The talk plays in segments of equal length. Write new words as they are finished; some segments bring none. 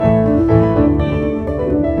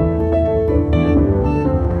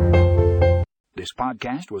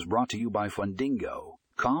podcast was brought to you by Fundingo.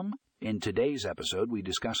 In today's episode, we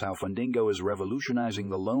discuss how Fundingo is revolutionizing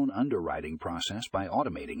the loan underwriting process by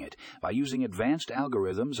automating it. By using advanced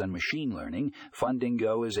algorithms and machine learning,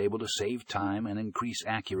 Fundingo is able to save time and increase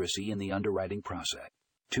accuracy in the underwriting process.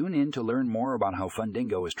 Tune in to learn more about how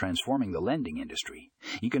Fundingo is transforming the lending industry.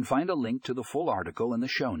 You can find a link to the full article in the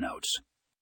show notes.